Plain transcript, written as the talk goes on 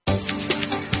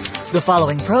The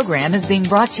following program is being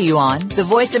brought to you on the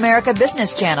Voice America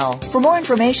Business Channel. For more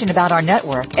information about our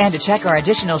network and to check our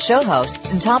additional show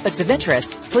hosts and topics of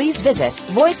interest, please visit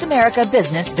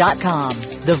voiceamericabusiness.com.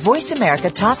 The Voice America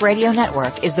Talk Radio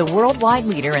Network is the worldwide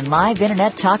leader in live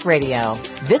Internet talk radio.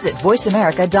 Visit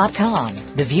voiceamerica.com.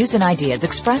 The views and ideas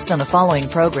expressed on the following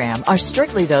program are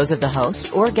strictly those of the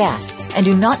host or guests and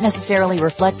do not necessarily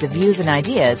reflect the views and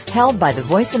ideas held by the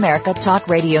Voice America Talk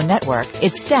Radio Network,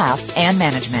 its staff, and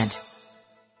management.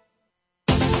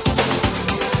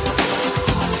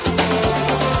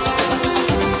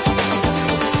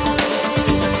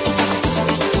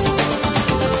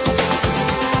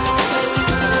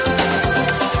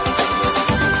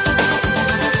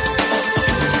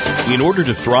 In order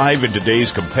to thrive in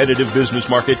today's competitive business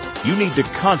market, you need to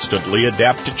constantly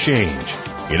adapt to change.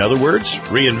 In other words,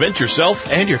 reinvent yourself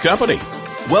and your company.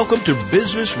 Welcome to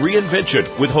Business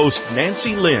Reinvention with host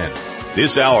Nancy Lynn.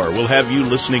 This hour will have you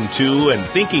listening to and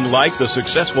thinking like the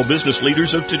successful business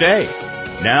leaders of today.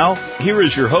 Now, here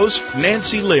is your host,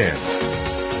 Nancy Lynn.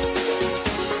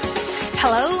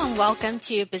 Hello and welcome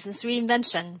to Business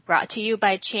Reinvention, brought to you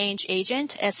by Change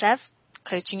Agent SF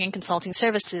Coaching and Consulting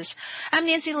Services. I'm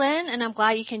Nancy Lynn, and I'm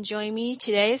glad you can join me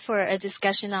today for a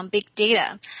discussion on big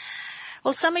data.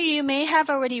 Well, some of you may have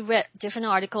already read different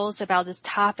articles about this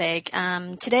topic.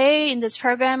 Today in this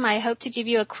program, I hope to give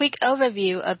you a quick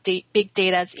overview of big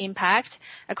data's impact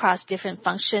across different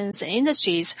functions and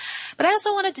industries. But I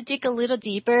also wanted to dig a little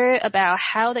deeper about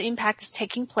how the impact is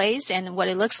taking place and what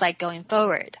it looks like going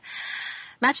forward.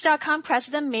 Match.com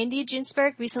president Mandy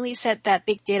Ginsberg recently said that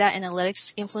big data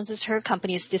analytics influences her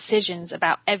company's decisions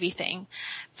about everything,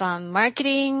 from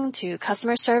marketing to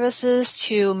customer services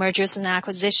to mergers and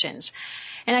acquisitions.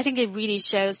 And I think it really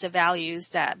shows the values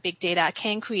that big data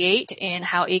can create and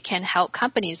how it can help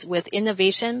companies with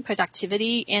innovation,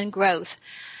 productivity, and growth.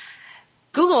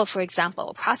 Google, for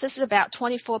example, processes about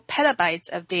 24 petabytes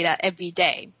of data every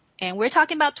day. And we're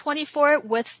talking about 24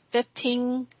 with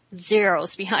 15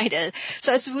 zeros behind it.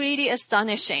 So it's really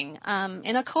astonishing.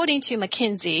 And according to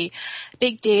McKinsey,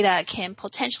 big data can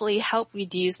potentially help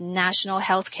reduce national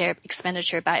healthcare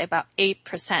expenditure by about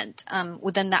 8%.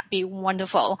 Wouldn't that be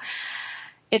wonderful?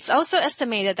 It's also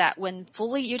estimated that when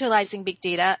fully utilizing big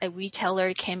data, a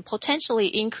retailer can potentially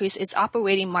increase its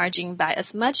operating margin by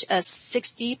as much as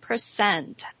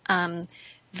 60%.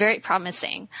 Very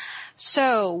promising.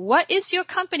 So what is your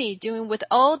company doing with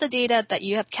all the data that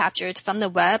you have captured from the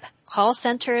web, call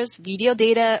centers, video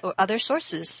data, or other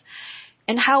sources?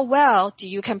 And how well do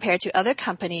you compare to other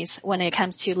companies when it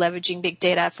comes to leveraging big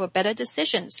data for better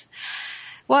decisions?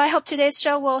 Well, I hope today's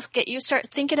show will get you start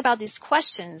thinking about these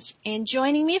questions. And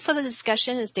joining me for the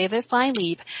discussion is David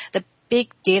Feinlieb, the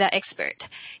big data expert.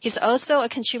 He's also a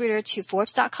contributor to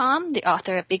Forbes.com, the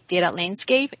author of Big Data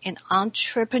Landscape, an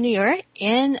entrepreneur,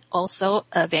 and also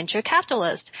a venture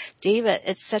capitalist. David,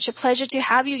 it's such a pleasure to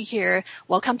have you here.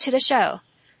 Welcome to the show.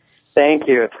 Thank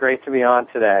you. It's great to be on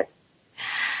today.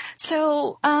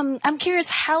 So I'm curious,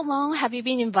 how long have you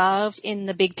been involved in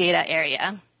the big data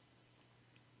area?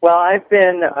 Well, I've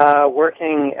been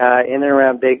working in and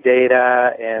around big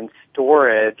data and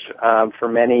storage for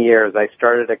many years. I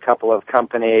started a couple of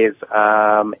companies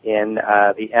in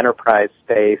the enterprise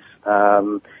space,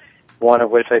 one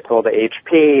of which I sold to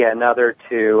HP, another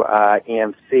to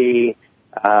EMC,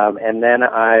 and then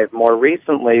I've more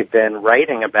recently been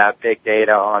writing about big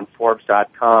data on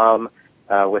Forbes.com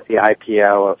with the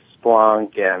IPO of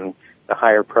Splunk and the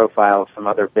higher profile of some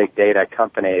other big data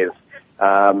companies.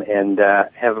 And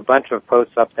have a bunch of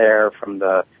posts up there from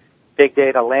the big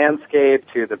data landscape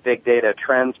to the big data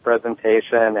trends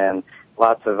presentation and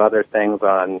lots of other things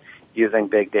on using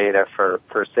big data for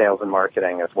sales and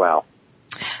marketing as well.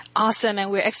 Awesome, and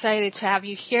we're excited to have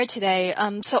you here today.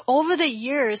 So over the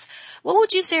years, what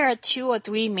would you say are 2 or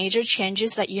 3 major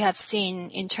changes that you have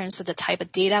seen in terms of the type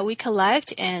of data we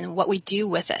collect and what we do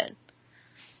with it?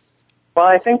 Well,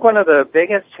 I think one of the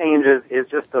biggest changes is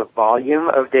just the volume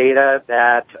of data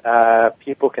that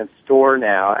people can store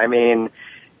now. I mean,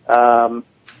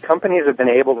 companies have been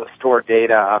able to store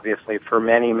data, obviously, for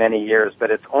many, many years, but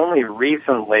it's only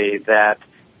recently that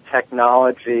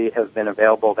technology has been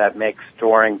available that makes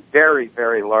storing very,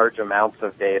 very large amounts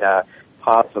of data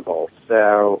possible.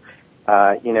 So,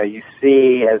 you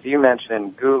see, as you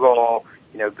mentioned, Google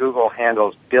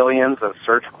handles billions of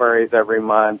search queries every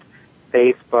month.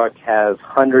 Facebook has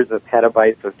hundreds of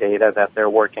petabytes of data that they're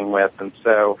working with. And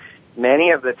so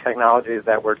many of the technologies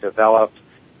that were developed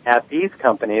at these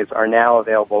companies are now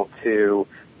available to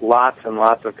lots and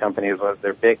lots of companies, whether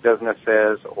they're big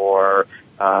businesses or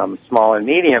small and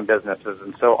medium businesses.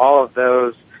 And so all of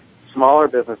those smaller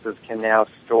businesses can now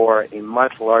store a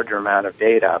much larger amount of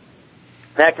data.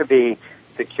 That could be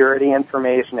security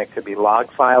information. It could be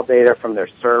log file data from their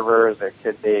servers. It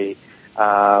could be,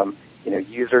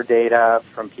 user data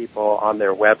from people on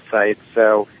their websites.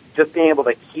 So just being able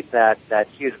to keep that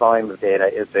huge volume of data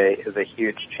is a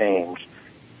huge change.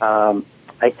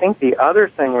 I think the other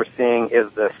thing we're seeing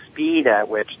is the speed at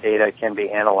which data can be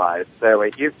analyzed. So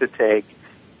it used to take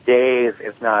days,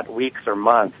 if not weeks or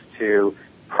months, to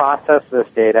process this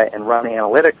data and run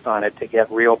analytics on it to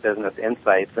get real business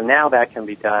insights. And now that can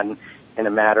be done in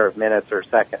a matter of minutes or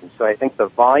seconds. So I think the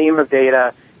volume of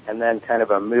data and then kind of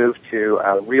a move to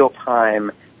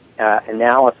real-time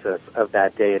analysis of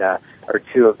that data are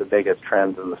two of the biggest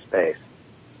trends in the space.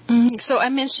 So I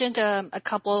mentioned a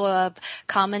couple of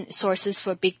common sources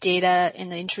for big data in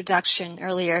the introduction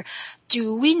earlier.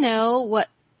 Do we know what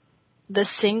the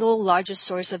single largest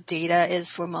source of data is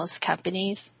for most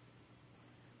companies?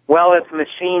 Well, it's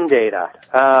machine data.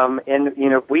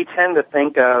 We tend to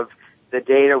think of the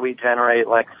data we generate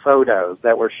like photos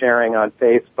that we're sharing on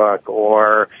Facebook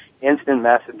or instant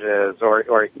messages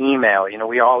or email.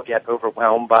 We all get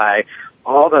overwhelmed by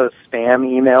all those spam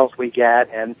emails we get,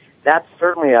 and that's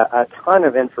certainly a ton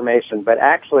of information, but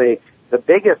actually the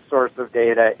biggest source of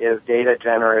data is data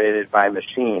generated by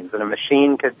machines. And a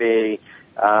machine could be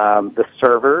the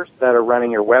servers that are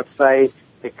running your website.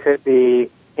 It could be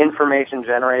information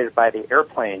generated by the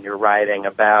airplane you're riding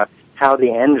about how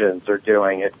the engines are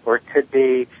doing it, or it could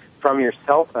be from your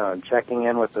cell phone, checking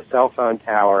in with the cell phone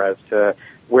tower as to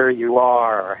where you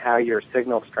are or how your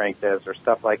signal strength is or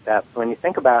stuff like that. So when you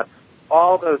think about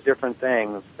all those different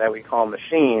things that we call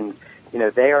machines,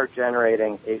 they are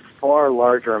generating a far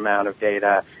larger amount of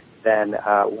data than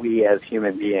we as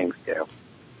human beings do.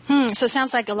 So it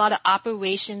sounds like a lot of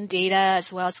operation data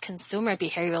as well as consumer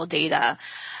behavioral data.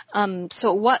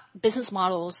 So what business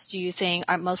models do you think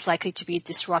are most likely to be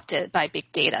disrupted by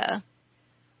big data?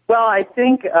 Well, I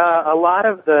think a lot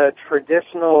of the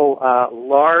traditional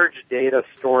large data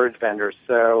storage vendors,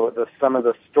 so some of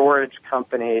the storage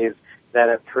companies that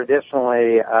have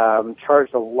traditionally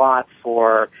charged a lot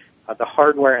for the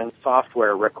hardware and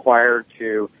software required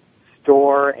to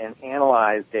store and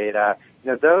analyze data,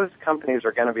 those companies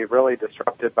are going to be really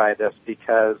disrupted by this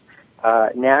because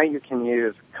now you can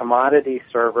use commodity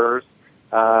servers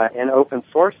and open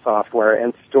source software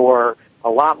and store a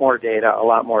lot more data a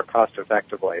lot more cost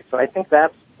effectively. So I think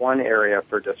that's one area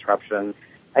for disruption.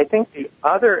 I think the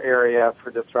other area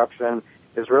for disruption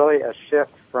is really a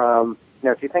shift from,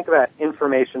 if you think about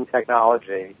information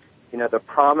technology, the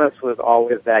promise was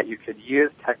always that you could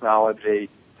use technology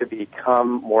to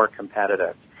become more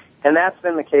competitive. And that's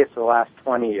been the case for the last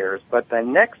 20 years, but the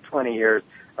next 20 years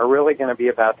are really going to be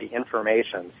about the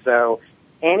information. So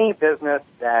any business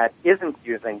that isn't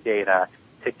using data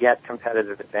to get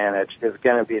competitive advantage is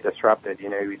going to be disrupted.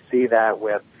 We see that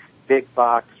with big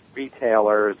box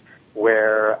retailers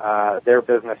where their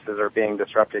businesses are being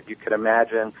disrupted. You could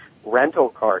imagine rental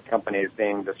car companies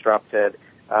being disrupted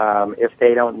if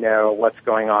they don't know what's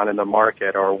going on in the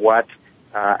market or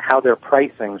how their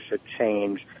pricing should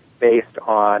change based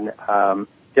on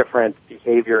different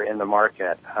behavior in the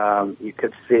market. You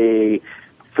could see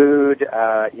food,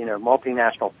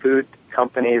 multinational food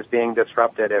companies being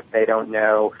disrupted if they don't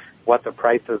know what the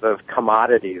prices of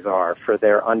commodities are for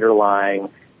their underlying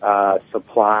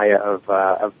supply of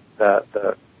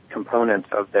the components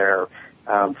of their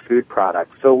food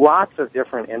products. So lots of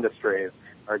different industries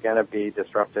are going to be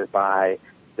disrupted by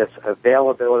this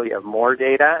availability of more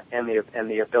data and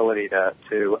the ability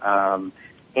to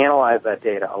analyze that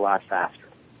data a lot faster.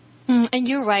 And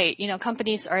you're right.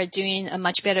 Companies are doing a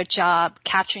much better job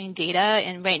capturing data.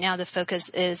 And right now the focus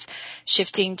is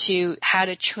shifting to how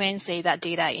to translate that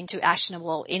data into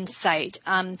actionable insight.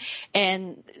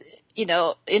 In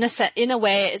a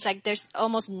way, it's like there's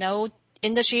almost no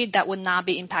industry that would not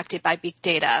be impacted by big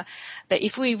data. But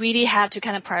if we really have to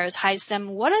kind of prioritize them,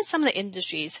 what are some of the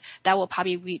industries that will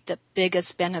probably reap the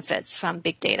biggest benefits from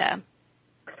big data?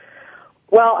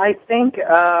 Well, I think,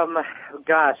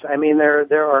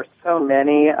 there are so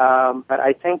many, but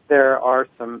I think there are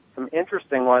some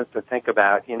interesting ones to think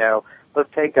about. Let's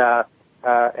take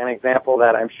an example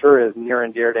that I'm sure is near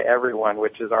and dear to everyone,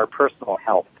 which is our personal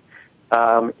health.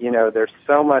 There's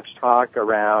so much talk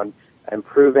around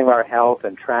improving our health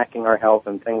and tracking our health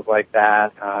and things like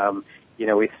that.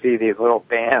 We see these little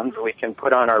bands we can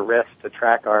put on our wrists to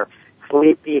track our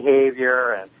sleep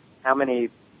behavior and how many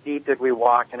feet did we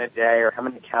walk in a day or how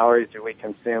many calories do we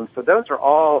consume. So those are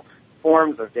all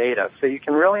forms of data. So you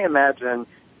can really imagine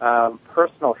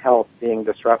personal health being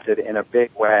disrupted in a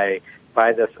big way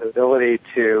by this ability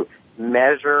to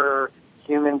measure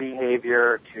human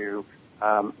behavior, to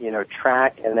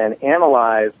track and then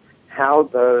analyze how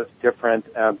those different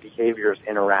behaviors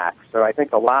interact. So I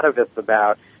think a lot of it's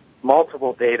about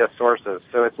multiple data sources.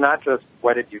 So it's not just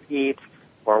what did you eat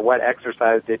or what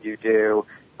exercise did you do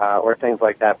or things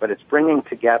like that, but it's bringing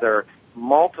together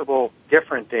multiple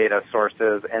different data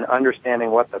sources and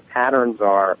understanding what the patterns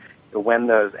are when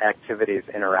those activities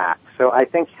interact. So I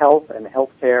think health and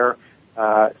healthcare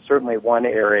certainly one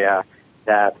area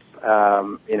that's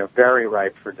very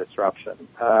ripe for disruption.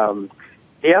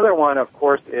 The other one, of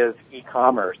course, is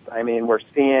e-commerce. I mean, we're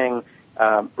seeing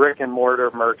brick and mortar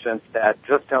merchants that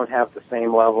just don't have the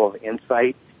same level of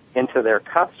insight into their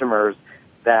customers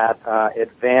that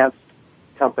advanced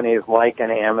companies like an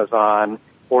Amazon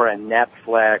or a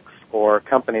Netflix or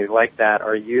companies like that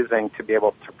are using to be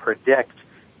able to predict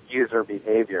user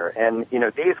behavior. And,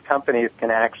 these companies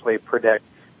can actually predict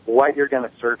what you're going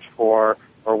to search for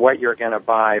or what you're going to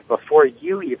buy before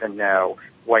you even know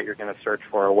what you're going to search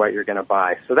for or what you're going to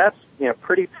buy. So that's,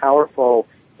 pretty powerful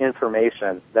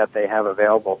information that they have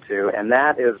available to, and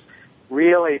that is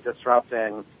really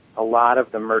disrupting a lot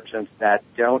of the merchants that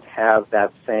don't have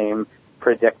that same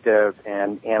predictive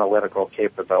and analytical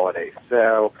capability.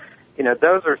 So,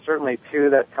 those are certainly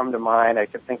two that come to mind. I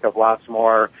could think of lots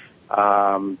more.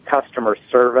 Customer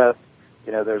service.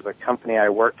 There's a company I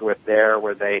worked with there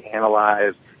where they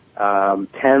analyze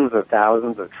tens of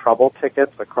thousands of trouble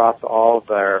tickets across all of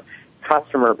their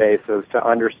customer bases to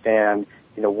understand,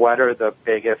 what are the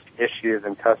biggest issues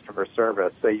in customer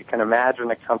service. So you can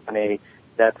imagine a company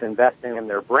that's investing in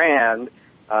their brand,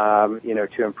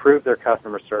 to improve their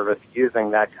customer service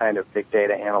using that kind of big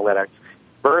data analytics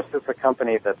versus a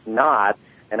company that's not,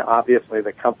 and obviously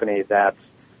the company that's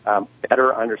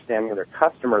better understanding their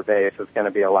customer base is going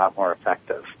to be a lot more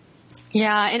effective.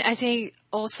 Yeah, and I think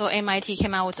also MIT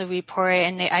came out with a report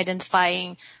and they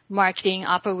identifying marketing,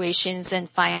 operations, and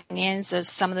finance as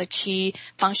some of the key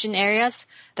function areas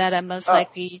that are most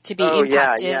likely to be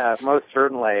impacted. Yeah, most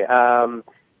certainly.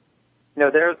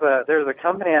 There's a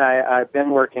company I've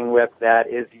been working with that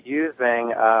is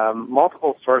using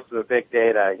multiple sources of big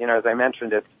data. As I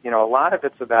mentioned, it's a lot of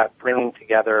it's about bringing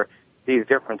together these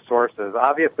different sources.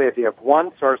 Obviously, if you have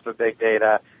one source of big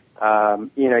data,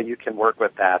 you can work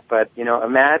with that. But,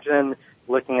 imagine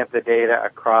looking at the data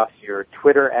across your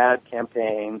Twitter ad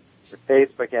campaign, your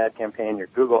Facebook ad campaign, your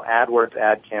Google AdWords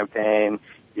ad campaign,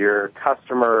 your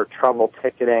customer trouble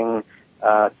ticketing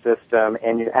system,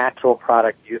 and your actual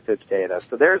product usage data.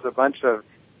 So there's a bunch of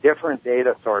different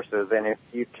data sources, and if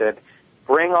you could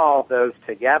bring all those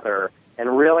together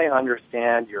and really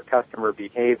understand your customer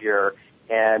behavior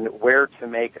and where to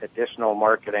make additional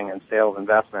marketing and sales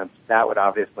investments, that would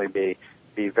obviously be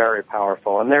very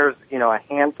powerful. And there's, a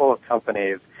handful of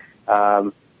companies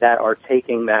that are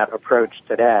taking that approach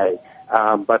today,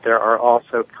 but there are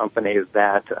also companies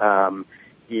that,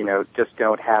 just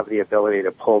don't have the ability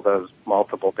to pull those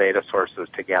multiple data sources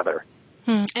together.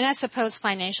 And I suppose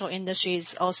financial industry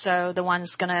is also the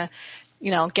one's going to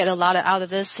get a lot out of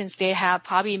this since they have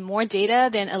probably more data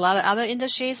than a lot of other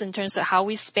industries in terms of how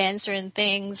we spend certain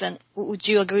things. And would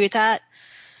you agree with that?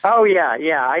 Oh,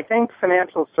 yeah. I think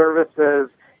financial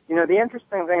services, the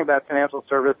interesting thing about financial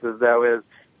services, though, is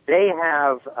they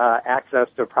have access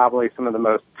to probably some of the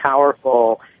most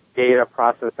powerful data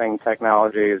processing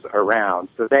technologies around.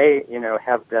 So they,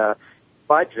 have the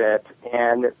budget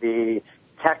and the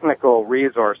technical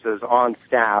resources on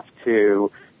staff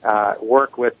to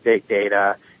work with big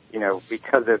data,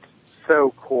 because it's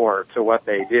so core to what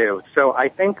they do. So I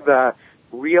think the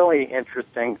really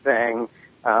interesting thing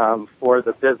for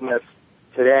the business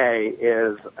today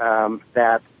is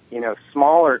that,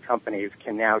 smaller companies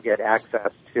can now get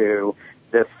access to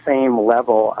this same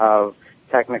level of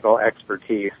technical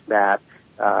expertise that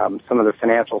some of the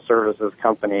financial services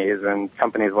companies and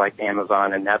companies like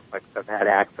Amazon and Netflix have had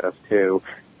access to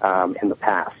in the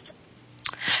past.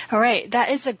 All right. That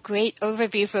is a great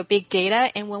overview for big data.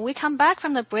 And when we come back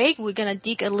from the break, we're going to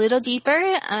dig a little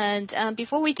deeper. And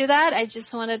before we do that, I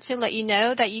just wanted to let you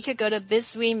know that you could go to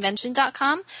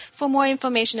bizreinvention.com for more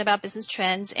information about business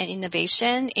trends and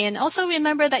innovation. And also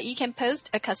remember that you can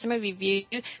post a customer review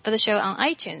for the show on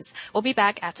iTunes. We'll be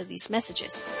back after these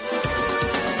messages.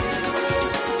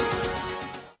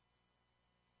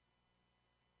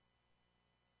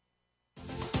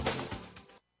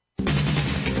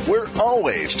 We're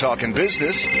always talking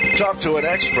business. Talk to an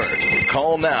expert.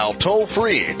 Call now toll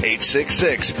free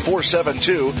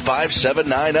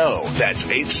 866-472-5790. That's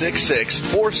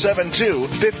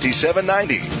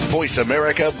 866-472-5790. Voice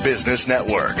America Business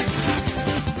Network.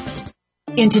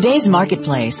 In today's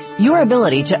marketplace, your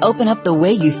ability to open up the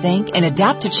way you think and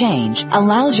adapt to change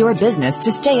allows your business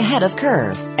to stay ahead of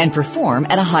curve and perform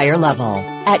at a higher level.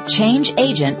 At Change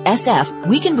Agent SF,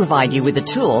 we can provide you with the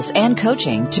tools and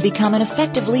coaching to become an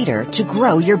effective leader to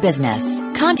grow your business.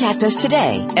 Contact us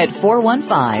today at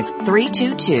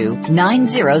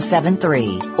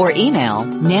 415-322-9073 or email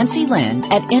Nancy Lynn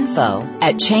at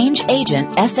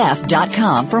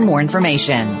info@changeagentsf.com for more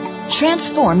information.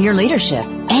 Transform your leadership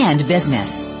and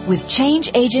business with Change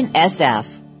Agent SF.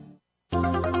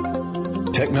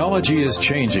 Technology is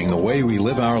changing the way we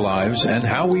live our lives and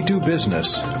how we do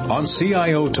business. On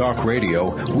CIO Talk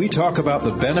Radio, we talk about the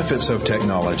benefits of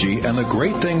technology and the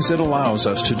great things it allows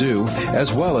us to do,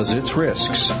 as well as its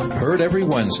risks. Heard every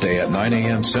Wednesday at 9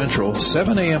 a.m. Central,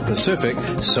 7 a.m. Pacific,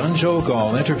 Sanjog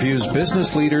Gall interviews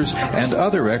business leaders and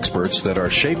other experts that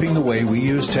are shaping the way we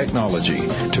use technology.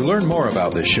 To learn more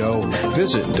about the show,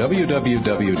 visit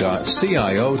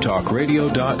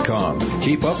www.ciotalkradio.com.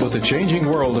 Keep up with the changing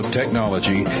world of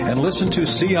technology and listen to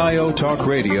CIO Talk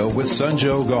Radio with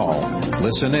Sanjog Gall.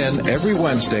 Listen in every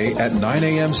Wednesday at 9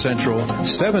 a.m. Central,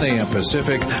 7 a.m.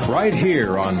 Pacific, right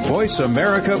here on Voice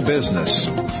America Business.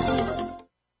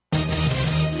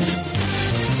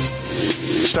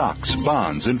 Stocks,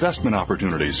 bonds, investment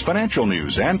opportunities, financial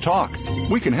news, and talk.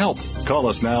 We can help. Call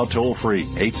us now toll free,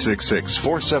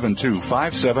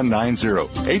 866-472-5790.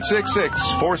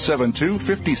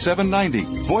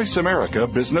 866-472-5790. Voice America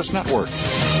Business Network.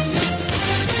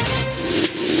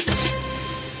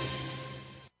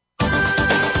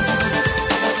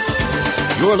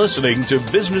 You're listening to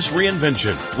Business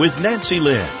Reinvention with Nancy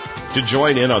Lynn. To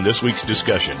join in on this week's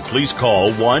discussion, please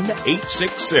call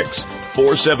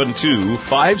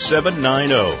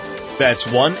 1-866-472-5790. That's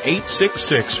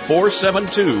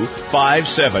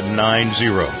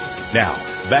 1-866-472-5790. Now,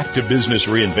 back to Business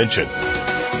Reinvention.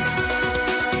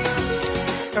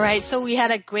 All right, so we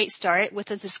had a great start with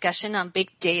the discussion on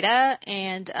big data,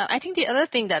 and I think the other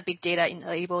thing that big data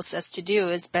enables us to do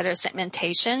is better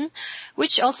segmentation,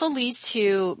 which also leads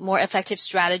to more effective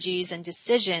strategies and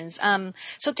decisions.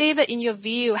 So David, in your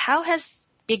view, how has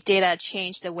big data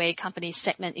changed the way companies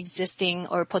segment existing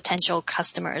or potential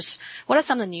customers? What are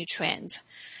some of the new trends?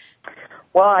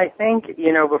 Well, I think,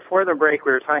 before the break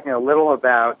we were talking a little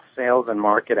about sales and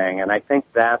marketing, and I think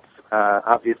that's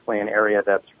obviously an area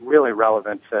that's really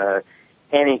relevant to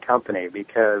any company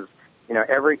because,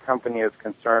 every company is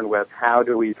concerned with how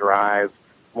do we drive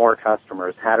more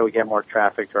customers? How do we get more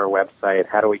traffic to our website?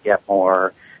 How do we get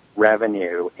more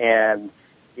revenue? And,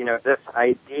 this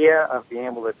idea of being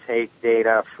able to take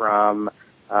data from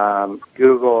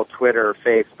Google, Twitter,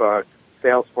 Facebook,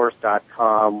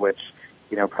 Salesforce.com, which,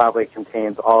 probably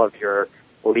contains all of your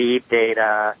lead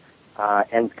data,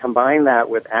 and combine that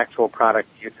with actual product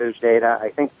usage data, I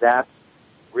think that's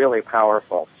really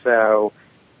powerful. So,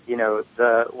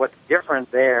 what's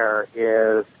different there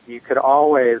is you could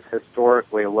always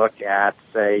historically look at,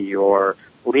 say, your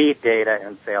lead data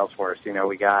in Salesforce.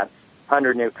 We got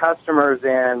 100 new customers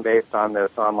in based on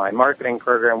this online marketing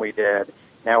program we did.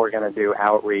 Now we're going to do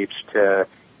outreach to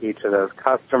each of those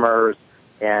customers,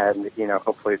 and,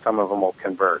 hopefully some of them will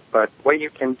convert. But what you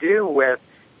can do with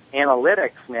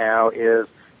analytics now is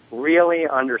really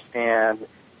understand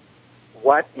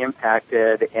what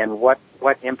impacted and what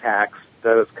impacts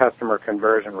those customer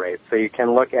conversion rates. So you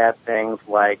can look at things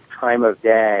like time of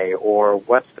day or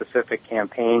what specific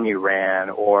campaign you ran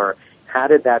or how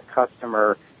did that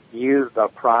customer use the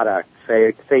product.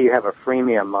 Say you have a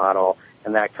freemium model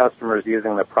and that customer is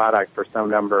using the product for some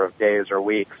number of days or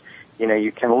weeks.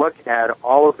 You can look at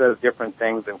all of those different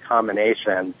things in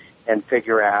combination and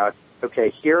figure out, okay,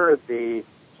 here are the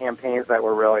campaigns that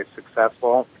were really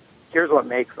successful. Here's what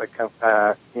makes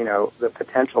the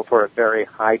potential for a very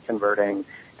high converting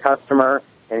customer,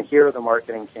 and here are the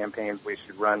marketing campaigns we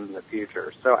should run in the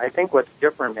future. So I think what's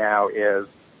different now is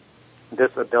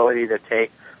this ability to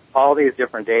take all these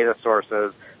different data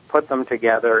sources, put them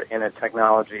together in a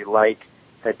technology like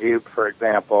Hadoop, for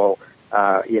example,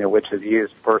 which is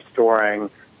used for storing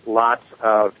lots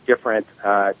of different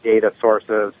data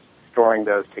sources, storing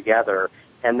those together,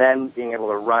 and then being able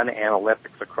to run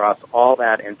analytics across all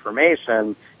that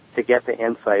information to get the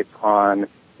insights on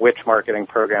which marketing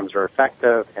programs are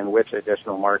effective and which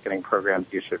additional marketing programs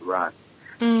you should run.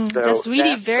 That's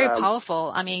really very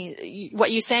powerful. I mean, what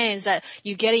you're saying is that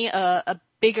you're getting a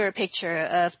bigger picture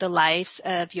of the lives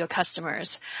of your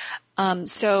customers.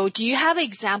 So do you have an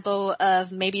example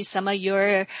of maybe some of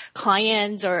your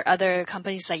clients or other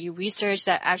companies that you research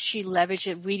that actually leverage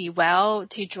it really well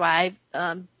to drive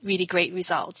really great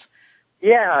results?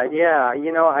 Yeah.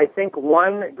 I think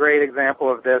one great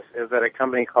example of this is at a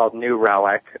company called New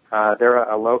Relic. They're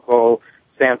a local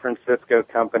San Francisco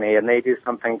company, and they do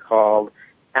something called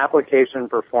application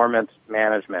performance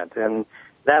management. And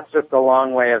that's just a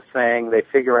long way of saying they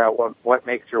figure out what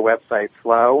makes your website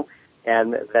slow,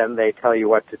 and then they tell you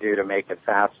what to do to make it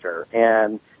faster.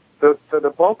 And so the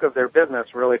bulk of their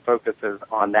business really focuses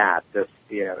on that,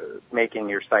 making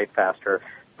your site faster.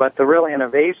 But the real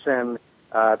innovation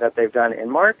that they've done in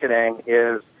marketing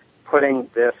is putting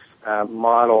this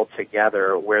model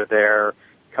together where they're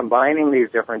combining these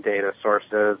different data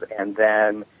sources and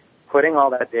then putting all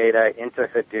that data into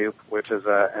Hadoop, which is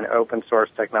an open source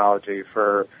technology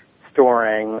for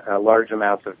storing large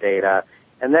amounts of data.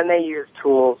 And then they use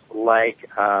tools like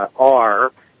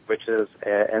R, which is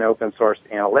an open source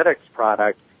analytics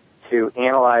product, to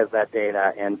analyze that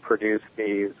data and produce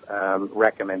these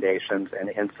recommendations and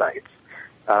insights.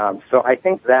 So I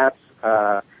think that's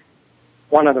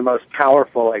one of the most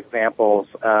powerful examples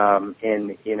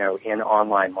in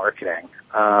online marketing.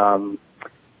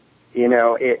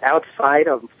 Outside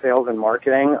of sales and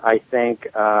marketing, I think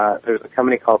there's a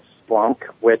company called Splunk,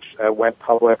 which went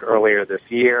public earlier this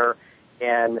year,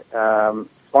 and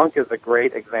Splunk is a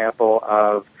great example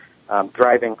of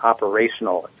driving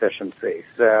operational efficiency.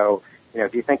 So,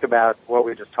 if you think about what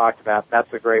we just talked about,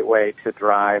 that's a great way to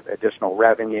drive additional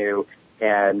revenue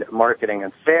and marketing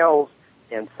and sales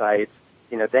insights.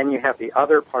 Then you have the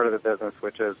other part of the business,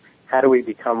 which is how do we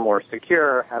become more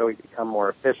secure? How do we become more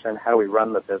efficient? How do we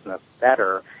run the business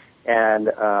better? And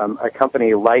a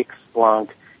company like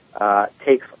Splunk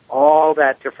takes all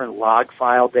that different log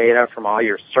file data from all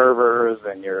your servers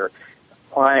and your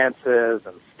appliances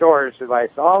and storage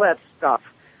devices, all that stuff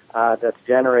that's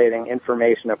generating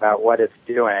information about what it's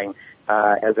doing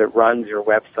as it runs your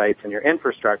websites and your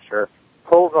infrastructure,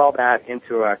 pulls all that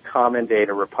into a common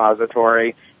data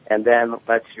repository, and then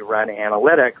lets you run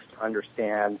analytics to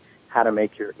understand how to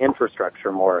make your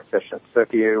infrastructure more efficient. So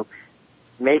if you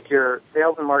make your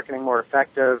sales and marketing more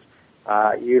effective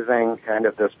using kind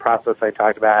of this process I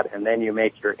talked about, and then you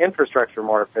make your infrastructure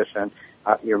more efficient,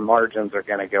 your margins are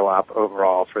going to go up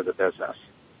overall for the business.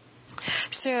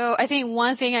 So I think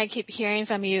one thing I keep hearing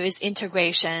from you is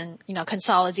integration,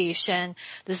 consolidation.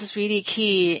 This is really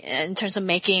key in terms of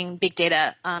making big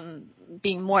data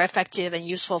being more effective and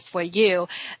useful for you.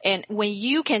 And when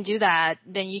you can do that,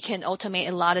 then you can automate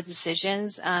a lot of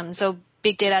decisions. So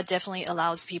big data definitely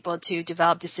allows people to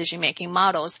develop decision-making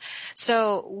models.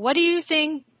 So what do you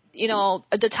think,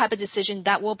 the type of decision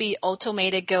that will be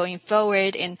automated going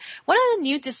forward, and what are the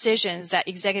new decisions that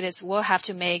executives will have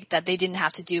to make that they didn't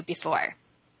have to do before?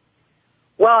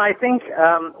 Well, I think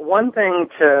one thing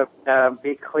to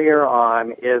be clear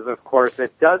on is, of course,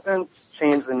 it doesn't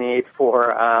change the need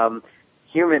for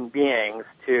human beings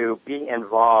to be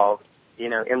involved,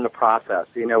 in the process.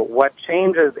 What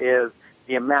changes is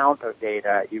the amount of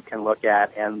data you can look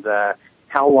at and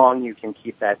how long you can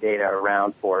keep that data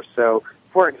around for. So,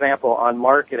 for example, on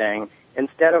marketing,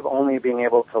 instead of only being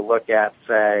able to look at,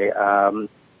 say,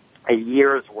 a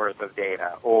year's worth of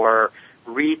data or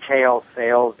retail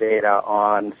sales data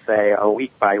on, say, a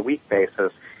week-by-week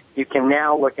basis, you can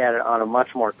now look at it on a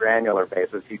much more granular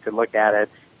basis. You can look at it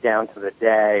down to the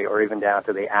day or even down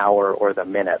to the hour or the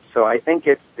minute. So I think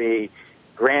it's the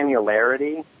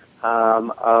granularity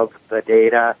of the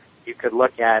data. You could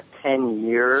look at 10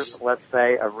 years, let's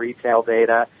say, of retail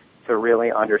data to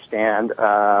really understand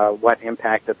what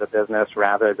impacted the business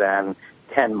rather than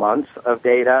 10 months of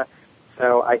data.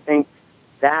 So I think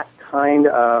that kind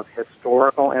of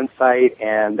historical insight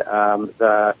and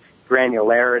the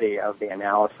granularity of the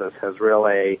analysis has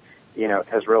really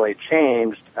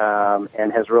changed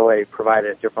and has really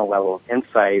provided a different level of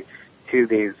insight to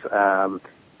these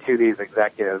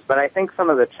executives. But I think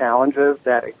some of the challenges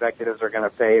that executives are going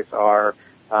to face are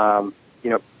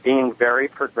being very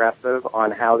progressive on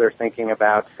how they're thinking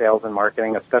about sales and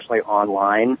marketing, especially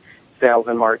online sales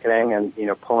and marketing,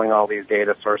 and pulling all these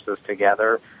data sources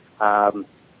together.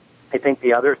 I think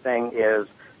the other thing is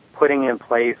putting in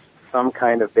place some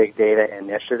kind of big data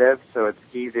initiative. So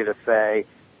it's easy to say,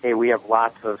 hey, we have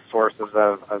lots of sources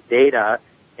of data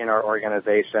in our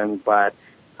organization, but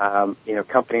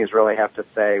companies really have to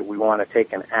say we want to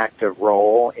take an active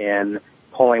role in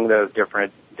pulling those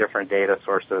different data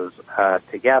sources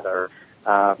together,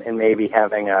 and maybe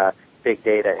having a big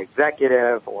data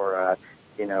executive or a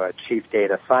chief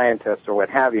data scientist or what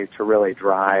have you to really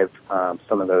drive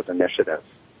some of those initiatives.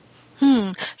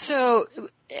 So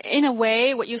in a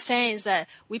way, what you're saying is that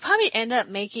we probably end up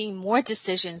making more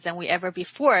decisions than we ever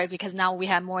before because now we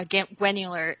have more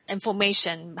granular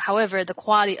information. However, the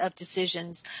quality of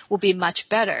decisions will be much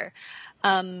better.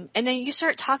 And then you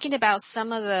start talking about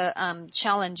some of the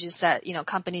challenges that,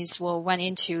 companies will run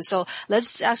into. So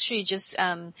let's actually just,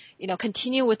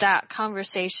 continue with that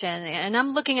conversation. And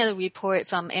I'm looking at a report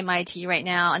from MIT right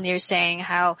now, and they're saying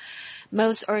how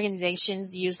most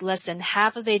organizations use less than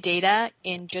half of their data,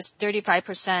 and just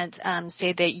 35%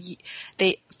 say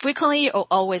they frequently or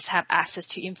always have access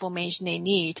to information they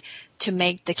need to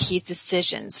make the key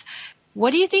decisions.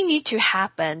 What do you think needs to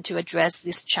happen to address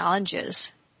these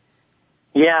challenges?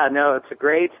 Yeah, no, it's a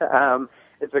great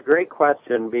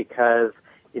question because,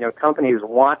 companies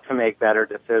want to make better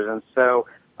decisions. So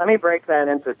let me break that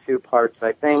into two parts.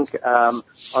 I think,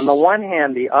 on the one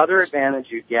hand, the other advantage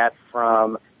you get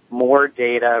from more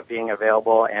data being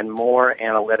available and more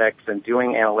analytics and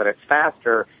doing analytics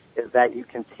faster is that you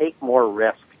can take more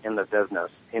risk in the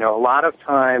business. A lot of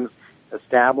times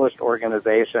established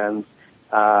organizations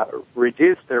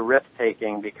reduce their risk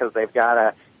taking because they've got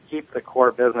to keep the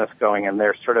core business going, and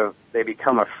they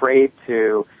become afraid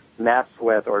to mess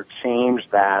with or change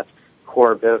that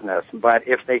core business. But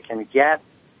if they can get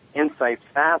insights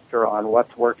faster on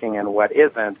what's working and what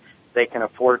isn't, they can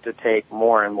afford to take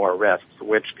more and more risks,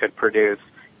 which could produce,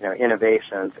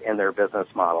 innovations in their business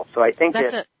model. So I think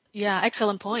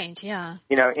excellent point. Yeah.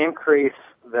 Increase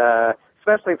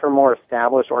especially for more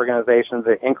established organizations,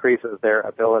 it increases their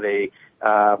ability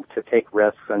to take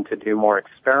risks and to do more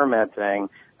experimenting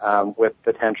with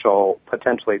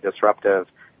potentially disruptive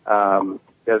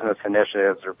business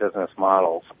initiatives or business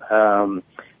models.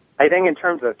 I think in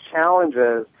terms of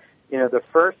challenges, the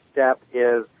first step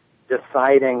is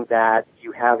deciding that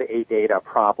you have a data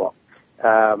problem.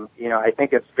 I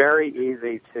think it's very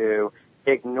easy to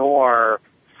ignore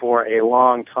for a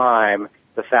long time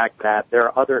the fact that there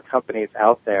are other companies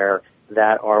out there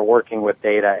that are working with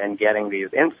data and getting these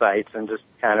insights, and just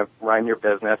kind of run your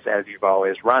business as you've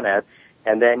always run it.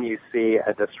 And then you see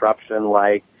a disruption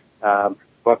like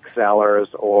booksellers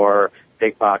or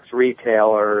big box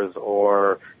retailers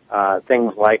or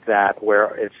things like that,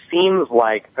 where it seems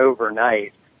like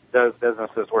overnight those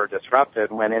businesses were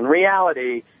disrupted, when in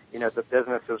reality, the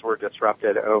businesses were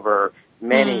disrupted over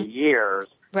many years.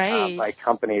 Right. By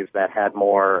companies that had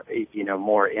more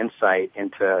insight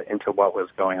into what was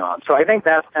going on. So I think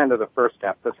that's kind of the first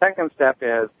step. The second step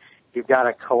is you've got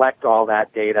to collect all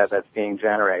that data that's being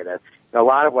generated. A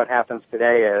lot of what happens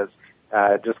today is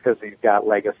just because you've got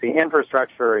legacy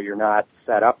infrastructure or you're not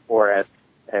set up for it,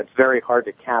 it's very hard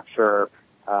to capture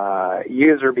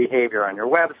user behavior on your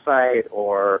website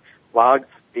or logs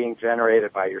being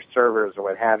generated by your servers or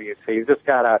what have you. So you've just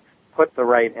got to put the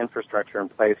right infrastructure in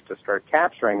place to start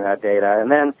capturing that data. And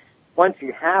then once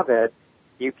you have it,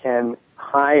 you can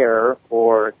hire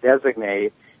or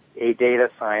designate a data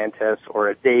scientist or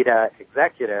a data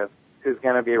executive who's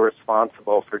going to be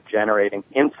responsible for generating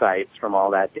insights from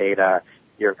all that data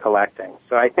you're collecting.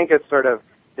 So I think it's sort of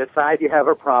decide you have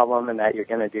a problem and that you're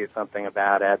going to do something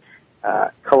about it,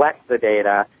 collect the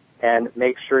data, and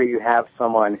make sure you have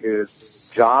someone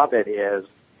whose job it is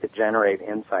to generate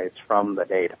insights from the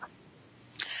data.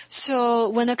 So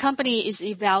when a company is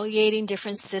evaluating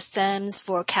different systems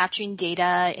for capturing data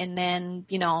and then,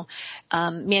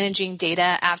 managing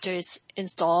data after it's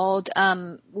installed,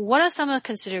 what are some of the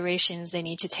considerations they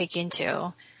need to take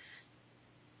into?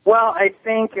 Well, I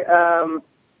think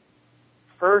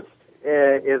first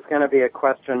is going to be a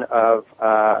question of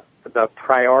the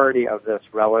priority of this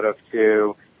relative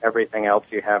to everything else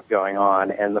you have going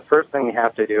on. And the first thing you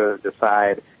have to do is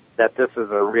decide that this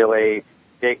is a really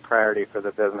big priority for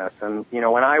the business. And,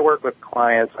 when I work with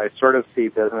clients, I sort of see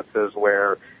businesses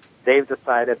where they've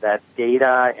decided that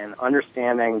data and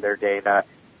understanding their data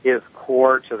is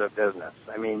core to the business.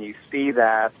 I mean, you see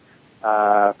that,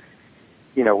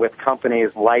 with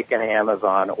companies like an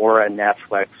Amazon or a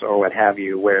Netflix or what have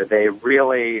you, where they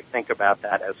really think about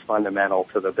that as fundamental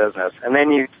to the business. And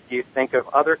then you think of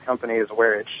other companies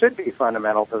where it should be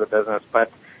fundamental to the business,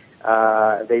 but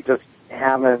they just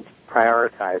haven't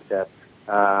prioritized it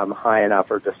high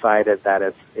enough or decided that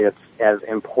it's as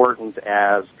important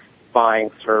as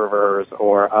buying servers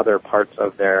or other parts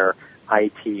of their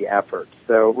IT efforts.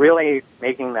 So really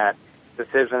making that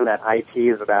decision that IT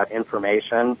is about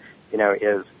information,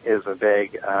 is a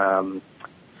big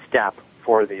step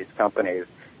for these companies.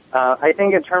 I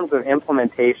think in terms of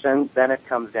implementation, then it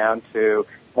comes down to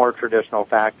more traditional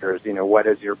factors. What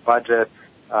is your budget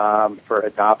for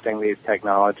adopting these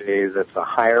technologies? It's a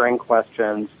hiring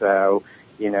question. So,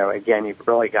 again, you've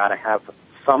really got to have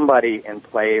somebody in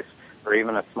place or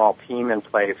even a small team in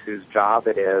place whose job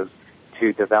it is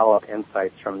to develop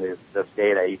insights from this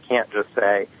data. You can't just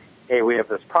say, hey, we have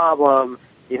this problem,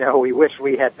 we wish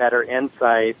we had better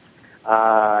insights,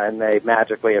 and they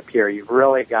magically appear. You've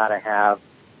really got to have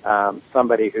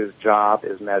somebody whose job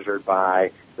is measured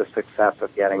by the success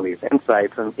of getting these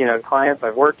insights. And, clients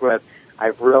I've worked with,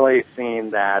 I've really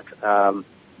seen that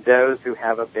those who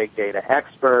have a big data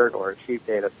expert or a chief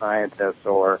data scientist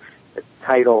or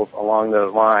titles along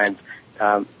those lines,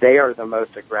 they are the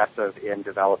most aggressive in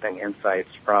developing insights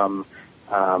from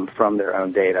their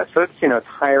own data. So it's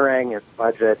hiring, it's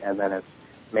budget, and then it's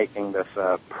making this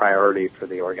a priority for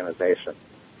the organization.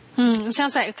 It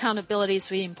sounds like accountability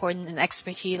is really important and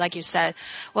expertise, like you said.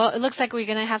 Well, it looks like we're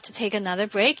going to have to take another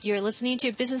break. You're listening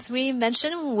to Business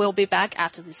Reinvention. We'll be back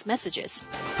after these messages.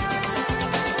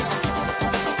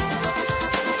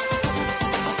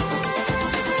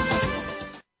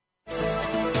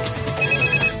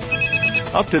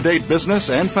 Up-to-date business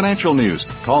and financial news.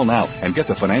 Call now and get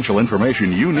the financial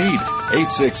information you need.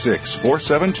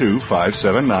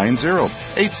 866-472-5790.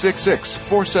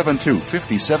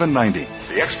 866-472-5790.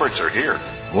 The experts are here.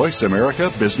 Voice America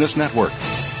Business Network.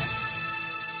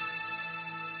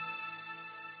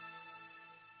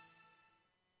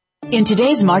 In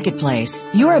today's marketplace,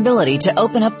 your ability to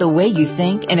open up the way you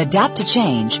think and adapt to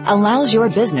change allows your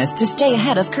business to stay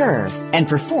ahead of curve and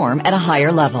perform at a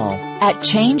higher level. At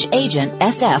Change Agent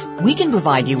SF, we can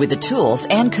provide you with the tools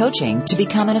and coaching to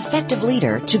become an effective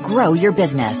leader to grow your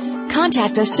business.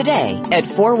 Contact us today at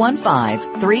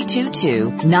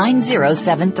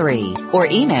 415-322-9073 or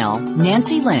email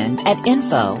Nancy Lind at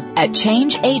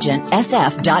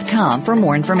info@changeagentsf.com for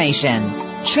more information.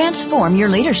 Transform your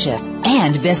leadership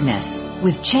and business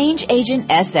with Change Agent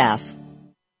SF.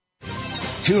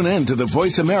 Tune in to the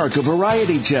Voice America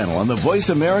Variety channel on the Voice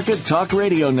America Talk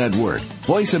Radio Network.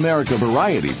 Voice America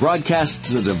Variety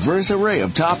broadcasts a diverse array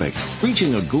of topics,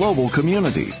 reaching a global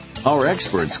community. Our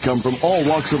experts come from all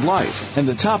walks of life, and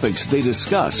the topics they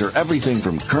discuss are everything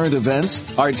from current events,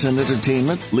 arts and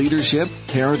entertainment, leadership,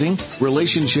 parenting,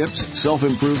 relationships,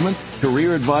 self-improvement,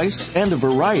 career advice, and a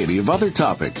variety of other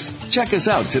topics. Check us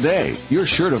out today. You're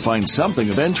sure to find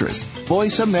something of interest.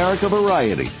 Voice America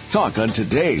Variety. Talk on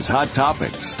today's hot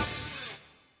topics.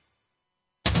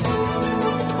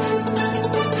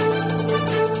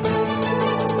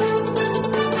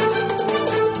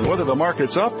 Whether the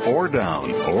market's up or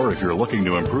down, or if you're looking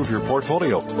to improve your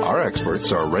portfolio, our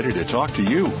experts are ready to talk to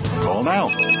you. Call now.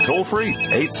 Toll free.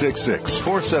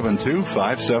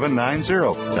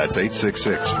 866-472-5790. That's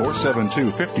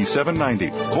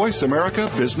 866-472-5790. Voice America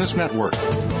Business Network.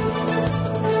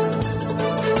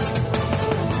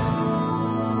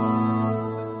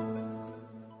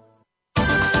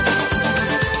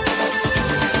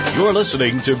 You're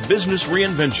listening to Business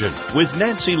Reinvention with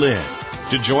Nancy Lind.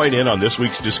 To join in on this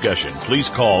week's discussion, please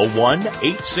call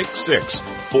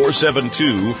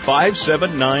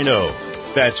 1-866-472-5790.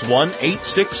 That's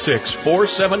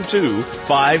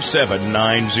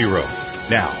 1-866-472-5790.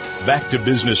 Now, back to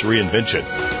Business Reinvention.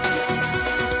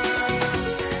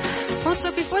 Well,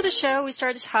 so before the show, we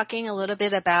started talking a little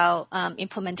bit about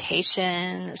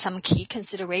implementation, some key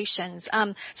considerations.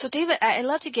 So, David, I'd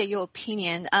love to get your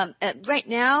opinion. Right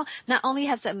now, not only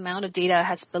has the amount of data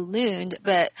has ballooned,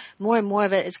 but more and more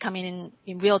of it is coming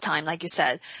in real time, like you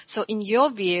said. So, in your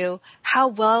view, how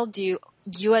well do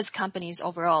U.S. companies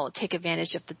overall take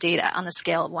advantage of the data on a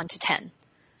scale of 1 to 10?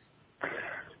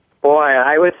 Boy,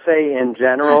 I would say in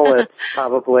general it's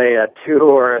probably a 2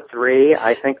 or a 3.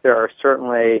 I think there are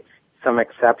certainly some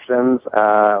exceptions,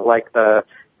 like the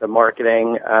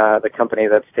marketing, the company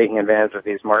that's taking advantage of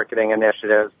these marketing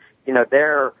initiatives.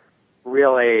 They're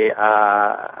really,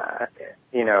 a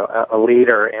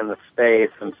leader in the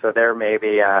space, and so they're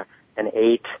maybe an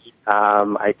 8.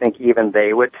 I think even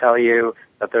they would tell you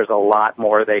that there's a lot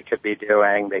more they could be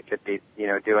doing. They could be,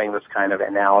 doing this kind of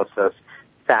analysis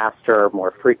faster, more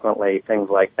frequently,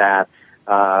 things like that.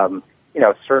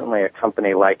 Certainly a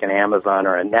company like an Amazon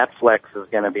or a Netflix is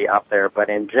going to be up there. But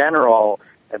in general,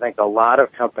 I think a lot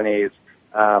of companies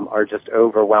are just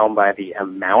overwhelmed by the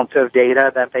amount of data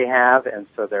that they have. And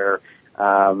so they're,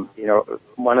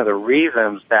 one of the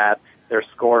reasons that their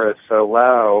score is so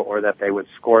low or that they would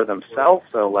score themselves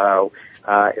so low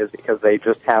is because they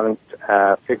just haven't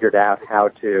figured out how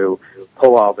to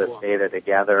pull all this data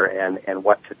together and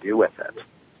what to do with it.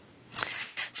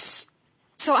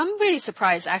 So I'm really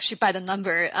surprised actually by the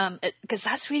number, because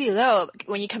that's really low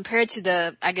when you compare it to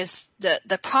the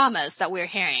promise that we're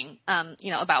hearing,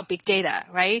 about big data,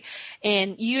 right?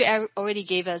 And you already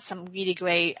gave us some really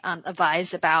great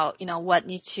advice about, what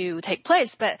needs to take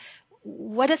place, but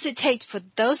what does it take for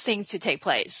those things to take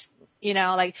place?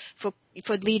 Like for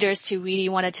leaders to really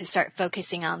wanted to start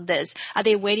focusing on this? Are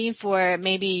they waiting for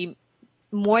maybe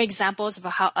more examples of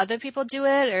how other people do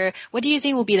it, or what do you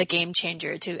think will be the game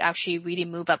changer to actually really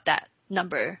move up that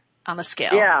number on the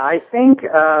scale? Yeah, I think,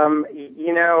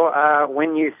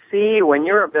 when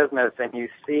you're a business and you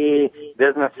see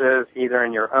businesses either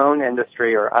in your own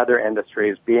industry or other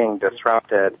industries being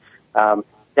disrupted,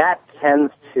 that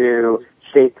tends to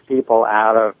shake people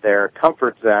out of their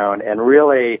comfort zone and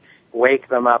really wake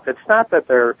them up. It's not that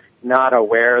they're not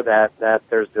aware that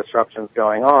there's disruptions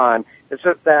going on. It's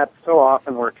just that so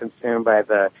often we're consumed by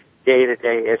the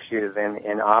day-to-day issues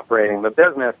in operating the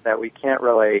business that we can't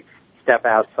really step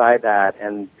outside that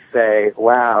and say,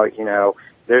 wow,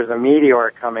 there's a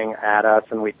meteor coming at us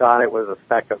and we thought it was a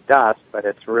speck of dust, but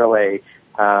it's really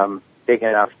big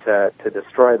enough to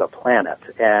destroy the planet.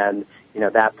 And,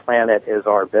 that planet is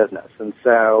our business. And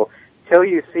so till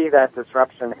you see that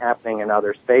disruption happening in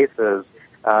other spaces,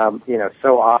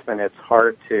 so often it's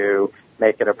hard to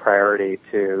make it a priority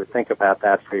to think about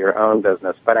that for your own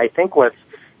business. But I think what's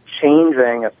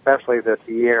changing, especially this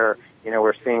year,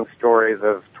 we're seeing stories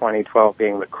of 2012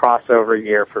 being the crossover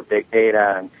year for big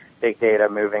data and big data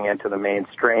moving into the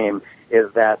mainstream,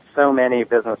 is that so many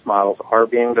business models are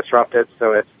being disrupted.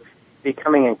 So it's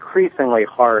becoming increasingly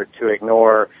hard to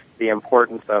ignore the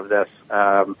importance of this,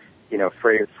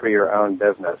 for your own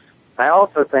business. I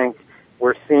also think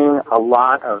we're seeing a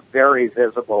lot of very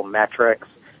visible metrics.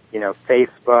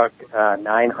 Facebook,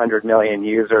 900 million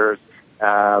users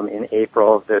in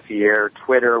April of this year.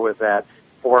 Twitter was at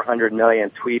 400 million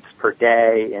tweets per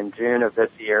day in June of this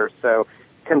year. So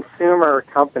consumer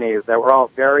companies that we're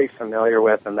all very familiar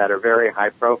with and that are very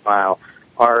high profile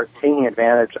are taking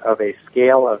advantage of a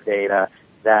scale of data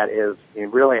that is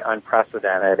really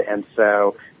unprecedented. And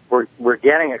so we're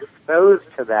getting exposed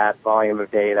to that volume of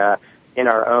data in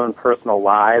our own personal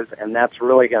lives, and that's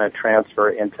really going to transfer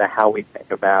into how we think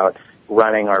about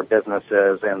running our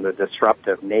businesses and the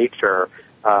disruptive nature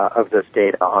of this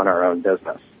data on our own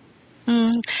business.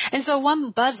 And so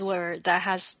one buzzword that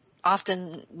has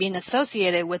often been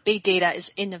associated with big data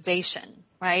is innovation,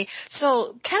 right?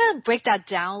 So kind of break that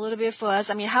down a little bit for us.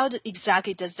 I mean, how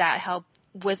exactly does that help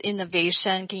with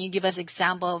innovation? Can you give us an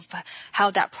example of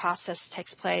how that process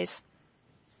takes place?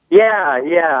 Yeah.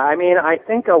 I mean, I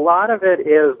think a lot of it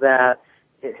is that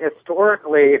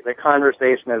historically the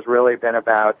conversation has really been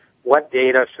about what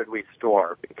data should we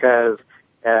store, because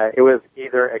it was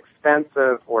either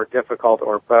expensive or difficult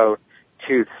or both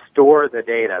to store the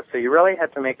data. So you really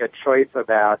had to make a choice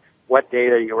about what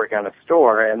data you were going to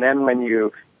store. And then when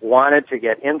you wanted to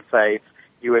get insights,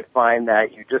 you would find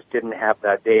that you just didn't have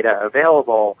that data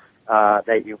available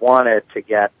that you wanted to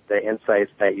get the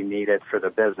insights that you needed for the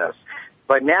business.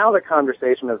 But now the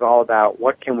conversation is all about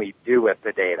what can we do with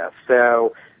the data.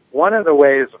 So one of the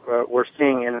ways we're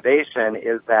seeing innovation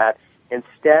is that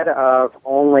instead of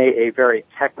only a very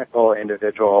technical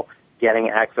individual getting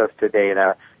access to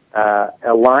data,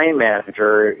 a line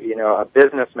manager, a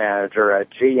business manager, a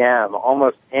GM,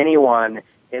 almost anyone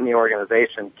in the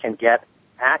organization can get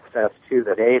access to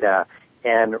the data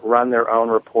and run their own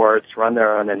reports, run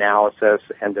their own analysis,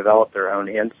 and develop their own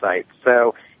insights.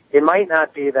 So it might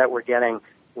not be that we're getting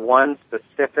one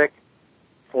specific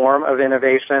form of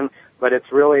innovation, but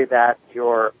it's really that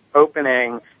you're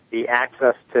opening the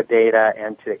access to data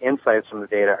and to insights from the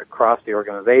data across the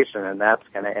organization, and that's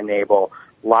going to enable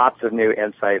lots of new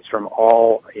insights from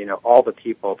all the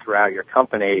people throughout your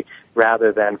company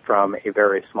rather than from a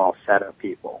very small set of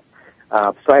people.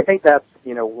 So I think that's,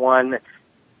 one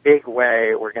big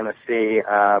way we're going to see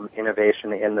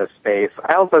innovation in this space.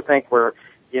 I also think we're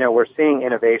seeing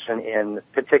innovation in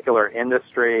particular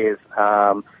industries,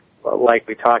 like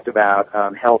we talked about,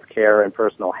 healthcare and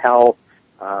personal health,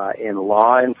 in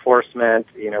law enforcement.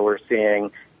 We're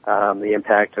seeing the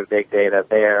impact of big data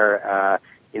there,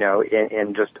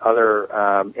 in just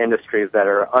other industries that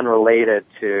are unrelated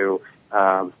to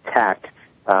tech.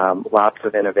 Lots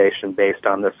of innovation based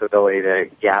on this ability to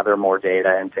gather more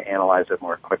data and to analyze it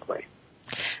more quickly.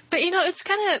 But, it's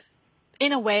kind of,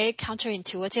 in a way,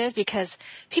 counterintuitive because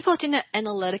people think that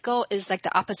analytical is like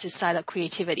the opposite side of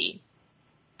creativity.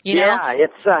 Yeah,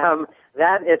 it's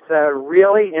a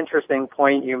really interesting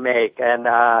point you make. And,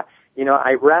 I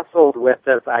wrestled with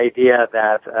this idea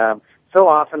that so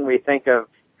often we think of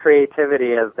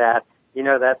creativity as that,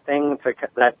 that thing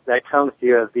that comes to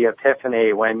you as the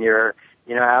epiphany when you're,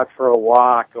 out for a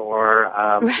walk or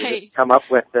right. You just come up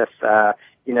with this,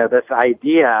 this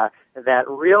idea that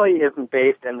really isn't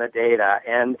based in the data.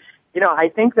 And, I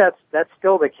think that's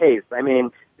still the case. I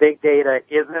mean, big data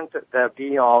isn't the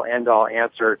be-all, end-all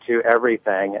answer to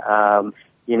everything.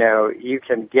 You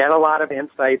can get a lot of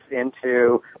insights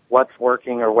into what's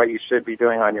working or what you should be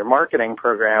doing on your marketing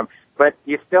program, but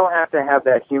you still have to have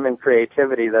that human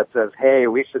creativity that says, hey,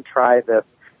 we should try this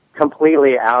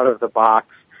completely out-of-the-box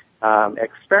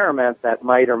experiment that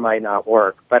might or might not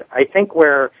work. But I think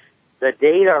where the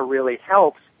data really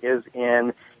helps is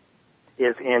in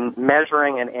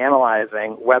measuring and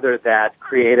analyzing whether that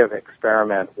creative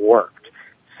experiment worked.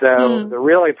 So the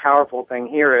really powerful thing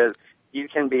here is you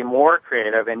can be more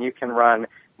creative and you can run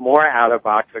more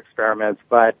out-of-box experiments,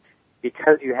 but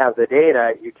because you have the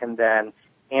data, you can then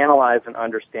analyze and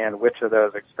understand which of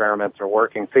those experiments are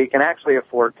working. So you can actually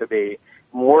afford to be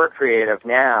more creative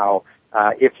now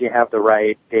if you have the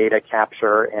right data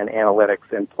capture and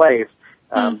analytics in place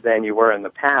than you were in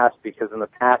the past, because in the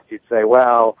past you'd say,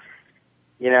 well,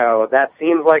 that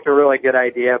seems like a really good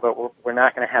idea, but we're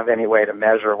not going to have any way to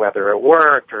measure whether it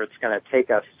worked, or it's going to take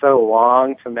us so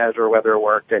long to measure whether it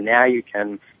worked. And now you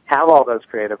can have all those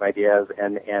creative ideas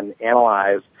and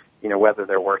analyze, whether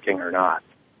they're working or not.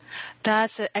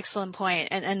 That's an excellent point,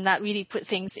 and that really put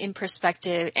things in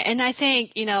perspective. And I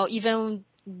think, even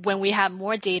when we have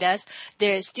more data,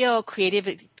 there's still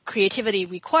creativity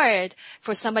required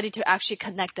for somebody to actually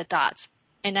connect the dots.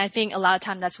 And I think a lot of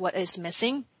time that's what is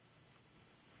missing.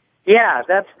 Yeah,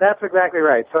 that's exactly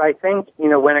right. So I think,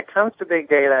 when it comes to big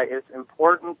data, it's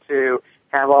important to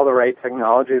have all the right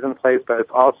technologies in place, but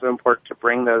it's also important to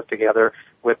bring those together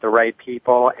with the right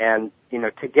people and,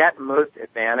 to get most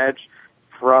advantage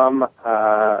from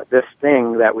this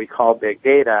thing that we call big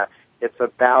data. It's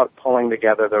about pulling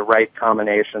together the right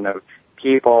combination of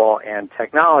people and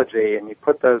technology, and you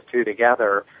put those two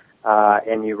together,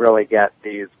 and you really get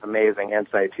these amazing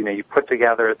insights. You put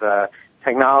together the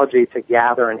technology to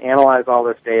gather and analyze all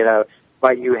this data,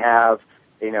 but you have,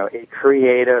 a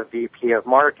creative VP of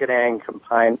marketing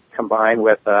combined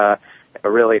with a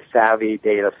really savvy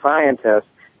data scientist.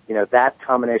 That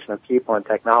combination of people and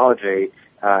technology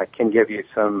can give you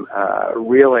some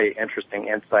really interesting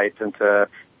insights into,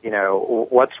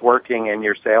 what's working in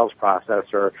your sales process,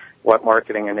 or what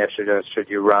marketing initiatives should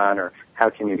you run, or how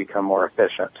can you become more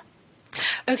efficient.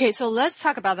 Okay, so let's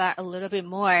talk about that a little bit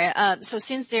more. So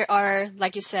since there are,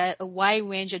 like you said, a wide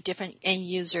range of different end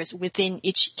users within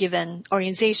each given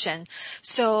organization,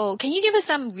 so can you give us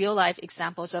some real-life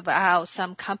examples of how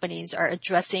some companies are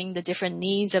addressing the different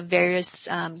needs of various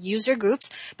user groups,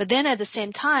 but then at the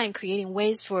same time creating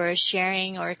ways for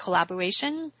sharing or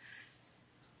collaboration?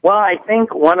 Well, I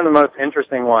think one of the most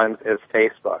interesting ones is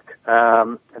Facebook.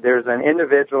 There's an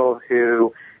individual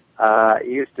who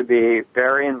used to be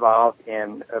very involved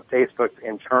in Facebook's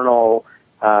internal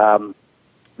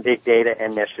big data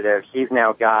initiative. He's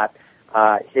now got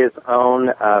his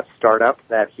own startup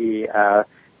that he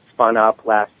spun up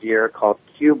last year called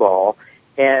Qball.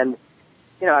 And,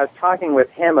 I was talking with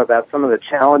him about some of the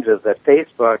challenges that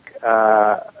Facebook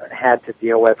had to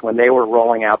deal with when they were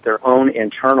rolling out their own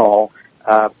internal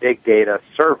big data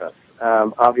service.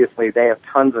 Obviously, they have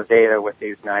tons of data with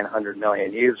these 900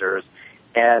 million users,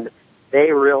 and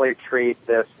they really treat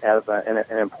this as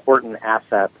an important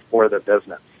asset for the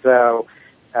business. So,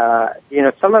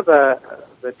 some of the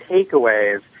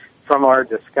takeaways from our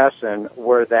discussion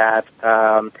were that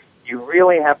you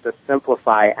really have to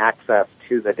simplify access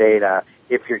to the data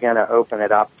if you're going to open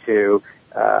it up to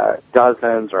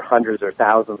dozens or hundreds or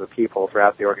thousands of people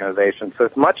throughout the organization. So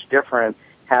it's much different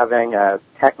having a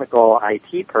technical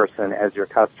IT person as your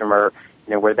customer,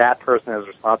 where that person is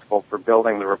responsible for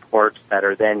building the reports that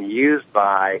are then used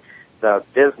by the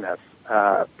business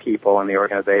people in the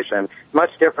organization.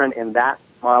 Much different in that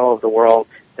model of the world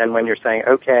than when you're saying,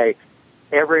 okay,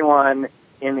 everyone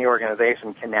in the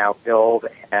organization can now build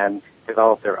and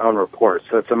develop their own reports.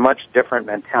 So it's a much different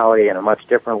mentality and a much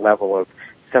different level of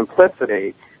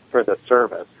simplicity for the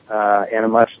service, and a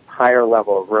much higher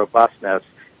level of robustness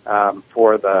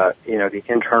for the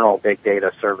internal big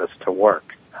data service to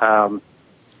work.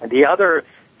 The other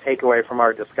takeaway from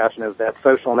our discussion is that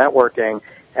social networking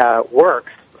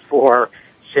works for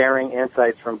sharing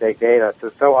insights from big data.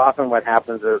 So often what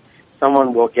happens is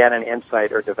someone will get an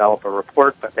insight or develop a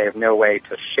report, but they have no way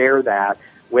to share that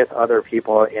with other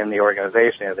people in the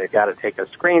organization. They've got to take a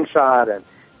screenshot and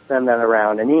send that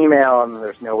around an email, and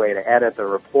there's no way to edit the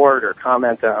report or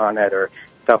comment on it or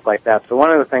stuff like that. So one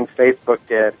of the things Facebook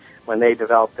did when they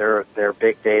developed their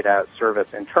big data service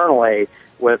internally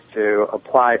was to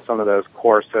apply some of those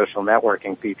core social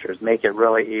networking features, make it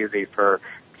really easy for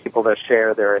people to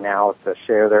share their analysis,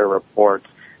 share their reports,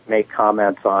 make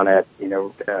comments on it,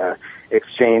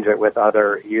 exchange it with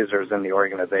other users in the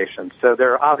organization. So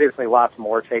there are obviously lots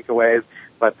more takeaways,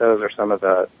 but those are some of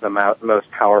the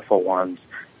most powerful ones,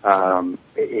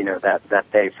 that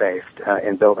they faced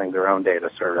in building their own data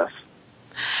service.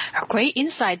 A great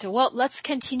insight. Well, let's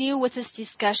continue with this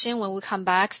discussion when we come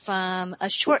back from a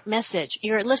short message.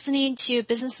 You're listening to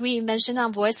Business Reinvention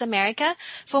on Voice America.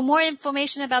 For more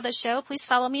information about the show, please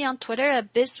follow me on Twitter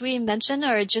at BizReinvention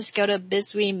or just go to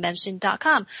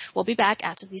bizreinvention.com. We'll be back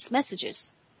after these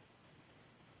messages.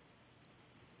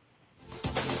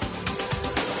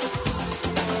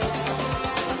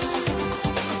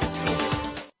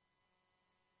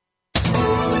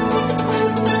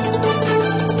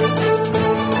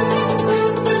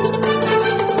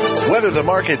 Whether the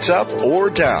market's up or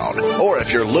down, or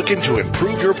if you're looking to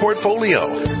improve your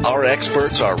portfolio, our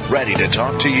experts are ready to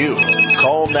talk to you.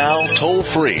 Call now toll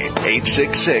free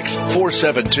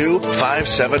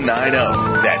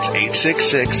 866-472-5790. That's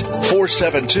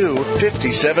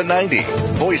 866-472-5790.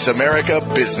 Voice America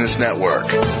Business Network.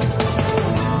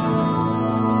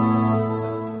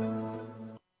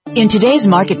 In today's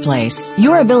marketplace,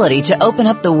 your ability to open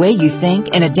up the way you think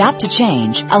and adapt to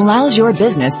change allows your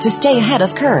business to stay ahead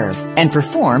of curve and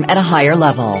perform at a higher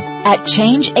level. At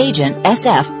Change Agent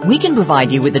SF, we can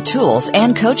provide you with the tools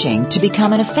and coaching to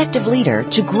become an effective leader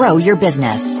to grow your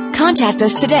business. Contact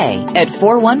us today at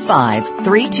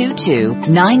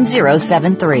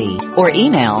 415-322-9073 or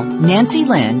email Nancy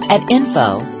Lynn at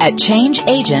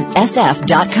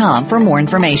info@changeagentsf.com for more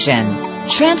information.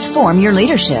 Transform your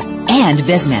leadership and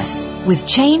business with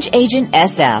Change Agent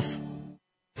SF.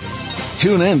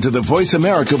 Tune in to the Voice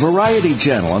America Variety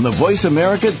channel on the Voice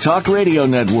America Talk Radio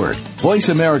Network. Voice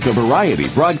America Variety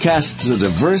broadcasts a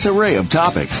diverse array of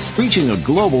topics, reaching a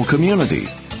global community.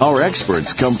 Our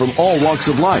experts come from all walks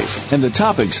of life, and the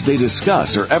topics they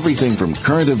discuss are everything from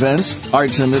current events,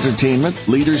 arts and entertainment,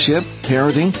 leadership,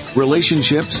 parenting,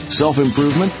 relationships,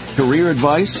 self-improvement, career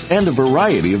advice, and a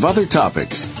variety of other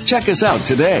topics. Check us out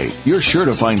today. You're sure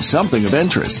to find something of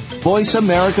interest. Voice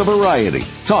America Variety.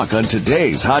 Talk on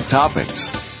today's hot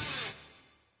topics.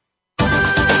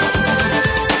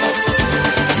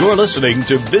 You're listening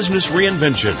to Business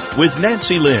Reinvention with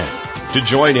Nancy Lynn. To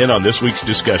join in on this week's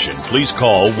discussion, please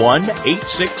call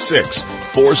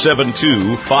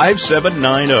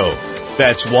 1-866-472-5790.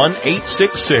 That's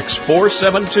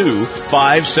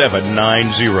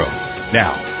 1-866-472-5790.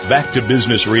 Now, back to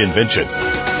Business Reinvention.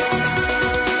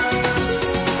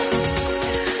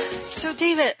 So,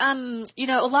 David, a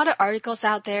lot of articles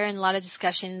out there and a lot of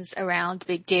discussions around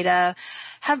big data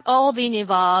have all been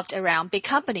involved around big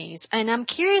companies. And I'm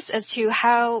curious as to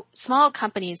how small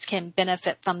companies can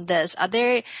benefit from this. Are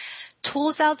there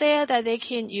tools out there that they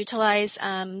can utilize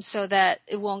so that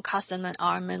it won't cost them an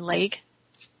arm and leg?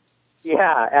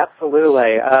 Yeah,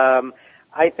 absolutely.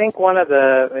 I think one of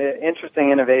the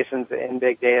interesting innovations in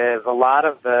big data is a lot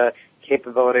of the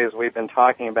capabilities we've been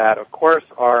talking about, of course,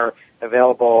 are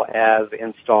available as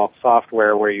installed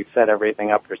software where you set everything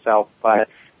up yourself. But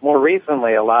more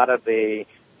recently, a lot of the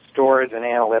storage and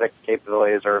analytics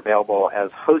capabilities are available as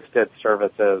hosted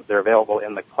services. They're available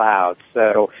in the cloud.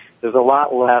 So there's a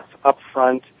lot less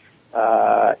upfront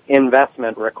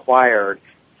investment required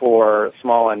for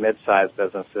small and mid-sized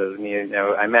businesses. And,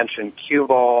 I mentioned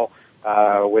Qubole,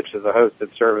 which is a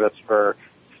hosted service for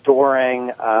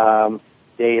storing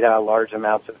data, large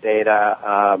amounts of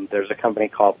data. There's a company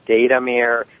called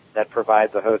Datamere that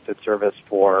provides a hosted service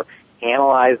for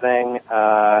analyzing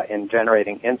and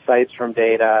generating insights from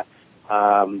data.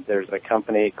 There's a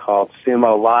company called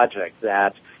Sumo Logic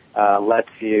that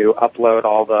lets you upload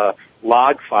all the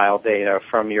log file data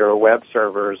from your web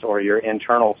servers or your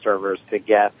internal servers to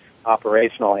get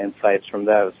operational insights from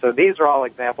those. So these are all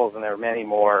examples, and there are many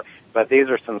more, but these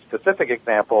are some specific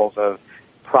examples of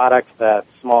products that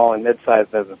small and mid-sized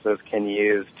businesses can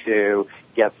use to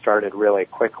get started really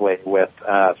quickly with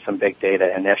some big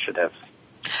data initiatives.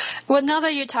 Well, now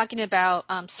that you're talking about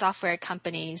software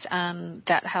companies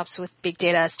that helps with big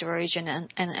data storage and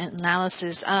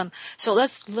analysis, so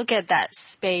let's look at that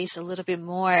space a little bit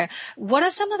more. What are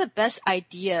some of the best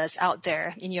ideas out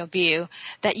there, in your view,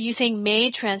 that you think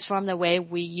may transform the way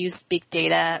we use big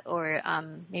data or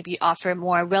maybe offer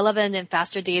more relevant and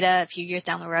faster data a few years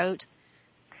down the road?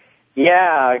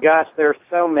 Yeah, gosh, there's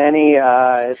so many.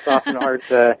 It's often hard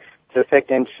to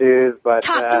pick and choose, but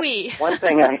Top three. One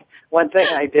thing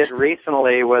I did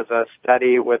recently was a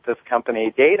study with this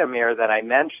company, Datamere, that I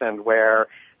mentioned, where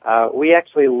we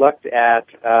actually looked at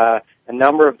a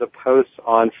number of the posts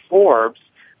on Forbes,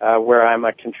 where I'm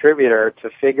a contributor, to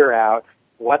figure out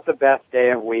what the best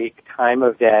day of week, time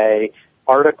of day,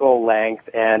 article length,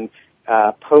 and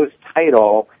post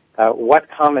title, what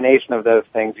combination of those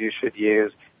things you should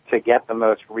use to get the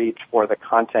most reach for the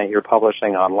content you're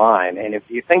publishing online. And if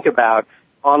you think about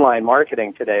online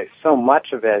marketing today, so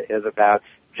much of it is about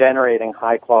generating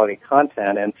high-quality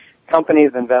content, and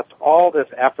companies invest all this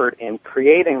effort in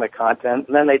creating the content,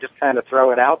 and then they just kind of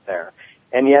throw it out there.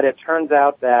 And yet it turns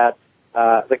out that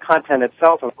the content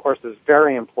itself, of course, is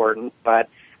very important, but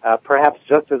perhaps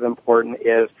just as important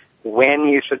is when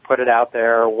you should put it out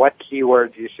there, what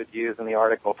keywords you should use in the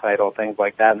article title, things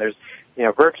like that. And there's,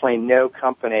 virtually no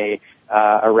company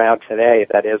around today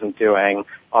that isn't doing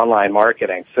online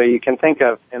marketing. So you can think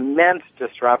of immense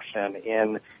disruption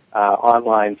in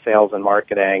online sales and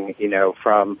marketing,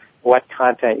 from what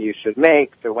content you should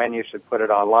make to when you should put it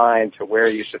online to where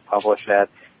you should publish it,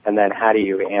 and then how do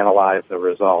you analyze the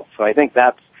results. So I think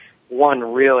that's one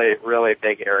really, really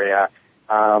big area.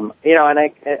 And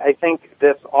I think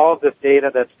all of this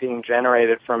data that's being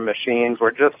generated from machines,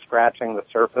 we're just scratching the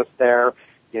surface there,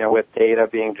 with data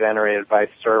being generated by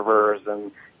servers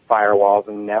and firewalls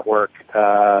and network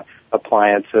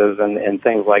appliances and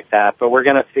things like that. But we're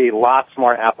going to see lots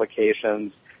more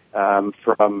applications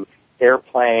from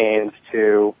airplanes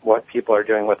to what people are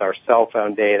doing with our cell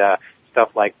phone data,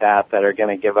 stuff like that are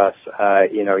going to give us,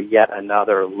 yet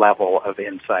another level of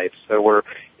insights. So we're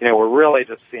really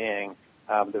just seeing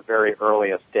the very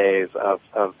earliest days of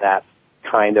that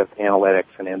kind of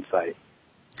analytics and insight.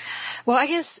 Well, I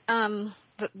guess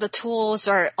the tools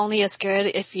are only as good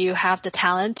if you have the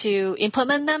talent to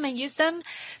implement them and use them.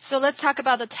 So let's talk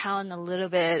about the talent a little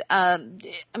bit.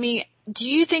 Do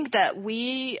you think that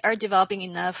we are developing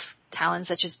enough talent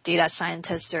such as data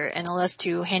scientists or analysts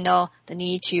to handle the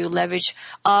need to leverage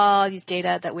all these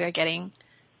data that we are getting?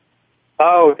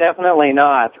 Oh, definitely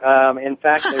not. In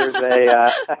fact, there's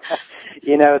a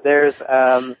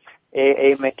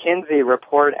McKinsey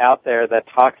report out there that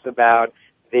talks about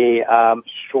the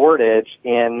shortage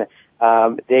in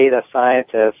data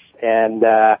scientists, and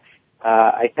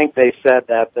I think they said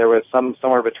that there was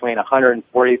somewhere between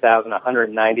 140,000,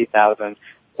 190,000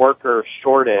 worker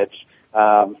shortage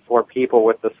for people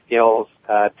with the skills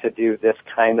to do this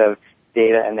kind of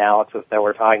data analysis that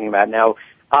we're talking about. Now,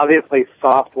 obviously,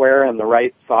 software and the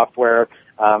right software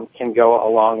can go a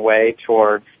long way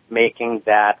toward making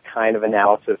that kind of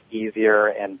analysis easier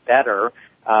and better.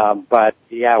 But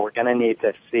yeah, we're going to need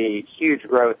to see huge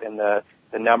growth in the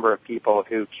number of people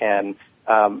who can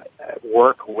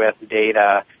work with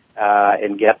data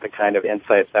and get the kind of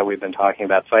insights that we've been talking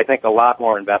about. So I think a lot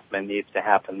more investment needs to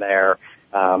happen there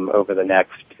over the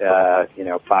next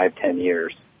 5-10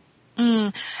 years.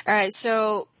 All right.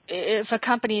 So if a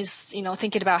company's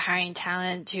thinking about hiring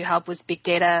talent to help with big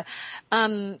data,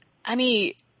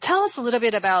 tell us a little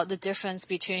bit about the difference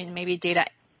between maybe data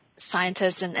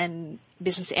scientists and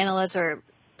business analysts, or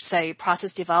say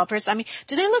process developers.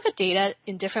 Do they look at data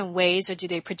in different ways, or do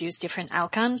they produce different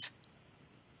outcomes?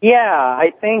 Yeah,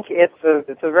 I think it's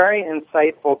a very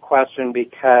insightful question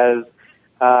because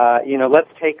let's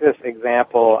take this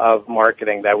example of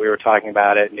marketing that we were talking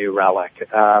about at New Relic.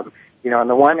 On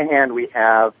the one hand, we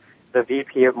have the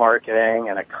VP of marketing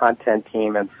and a content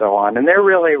team and so on, and they're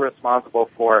really responsible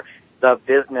for the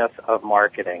business of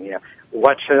marketing.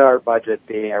 What should our budget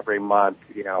be every month?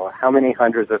 How many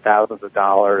hundreds of thousands of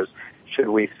dollars should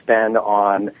we spend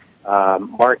on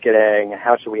marketing?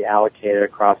 How should we allocate it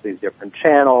across these different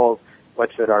channels?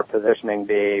 What should our positioning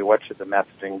be? What should the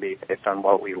messaging be based on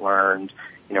what we learned,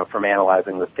 from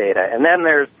analyzing this data? And then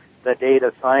there's the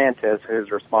data scientist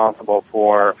who's responsible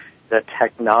for the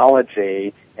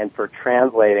technology and for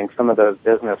translating some of those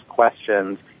business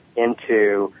questions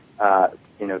into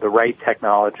the right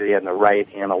technology and the right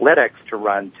analytics to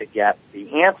run to get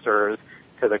the answers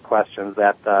to the questions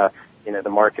that the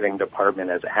marketing department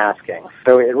is asking.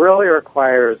 So it really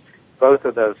requires both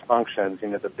of those functions,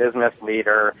 the business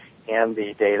leader and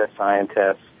the data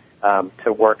scientist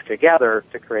to work together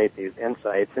to create these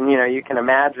insights. And, you can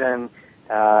imagine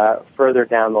further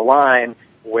down the line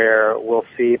where we'll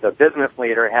see the business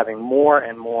leader having more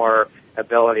and more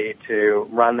ability to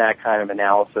run that kind of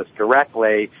analysis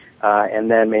directly, and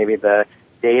then maybe the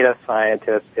data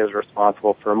scientist is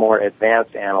responsible for more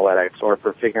advanced analytics or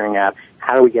for figuring out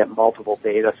how do we get multiple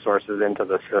data sources into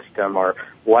the system, or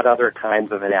what other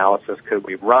kinds of analysis could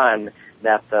we run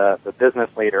that the business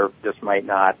leader just might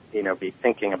not, be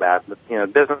thinking about. The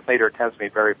business leader tends to be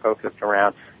very focused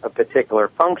around a particular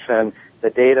function. The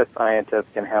data scientist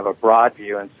can have a broad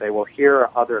view and say, well, here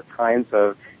are other kinds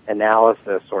of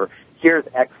analysis, or here's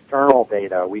external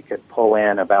data we could pull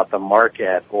in about the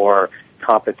market or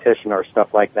competition or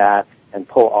stuff like that, and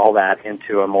pull all that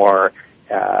into a more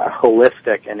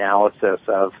holistic analysis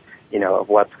of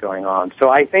what's going on. So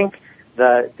I think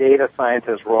the data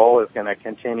scientist role is going to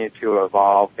continue to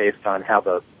evolve based on how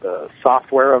the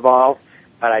software evolves,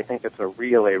 but I think it's a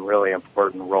really, really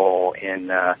important role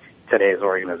in today's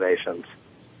organizations.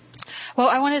 Well,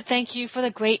 I want to thank you for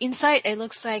the great insight. It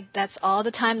looks like that's all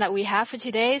the time that we have for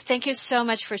today. Thank you so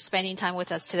much for spending time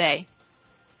with us today.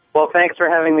 Well, thanks for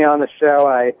having me on the show.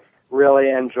 I really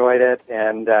enjoyed it,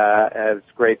 and it's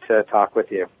great to talk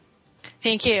with you.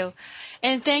 Thank you.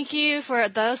 And thank you for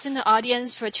those in the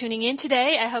audience for tuning in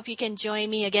today. I hope you can join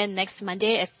me again next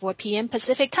Monday at 4 p.m.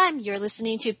 Pacific Time. You're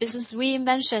listening to Business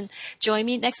Reinvention. Join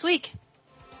me next week.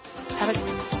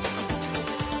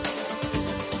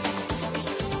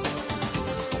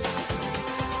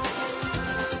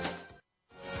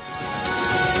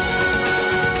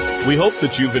 We hope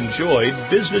that you've enjoyed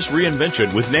Business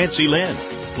Reinvention with Nancy Lin.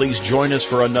 Please join us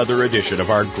for another edition of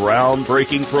our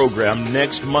groundbreaking program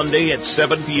next Monday at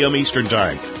 7 p.m. Eastern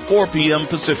Time, 4 p.m.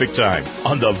 Pacific Time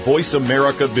on the Voice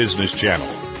America Business Channel.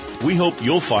 We hope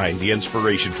you'll find the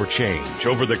inspiration for change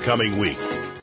over the coming week.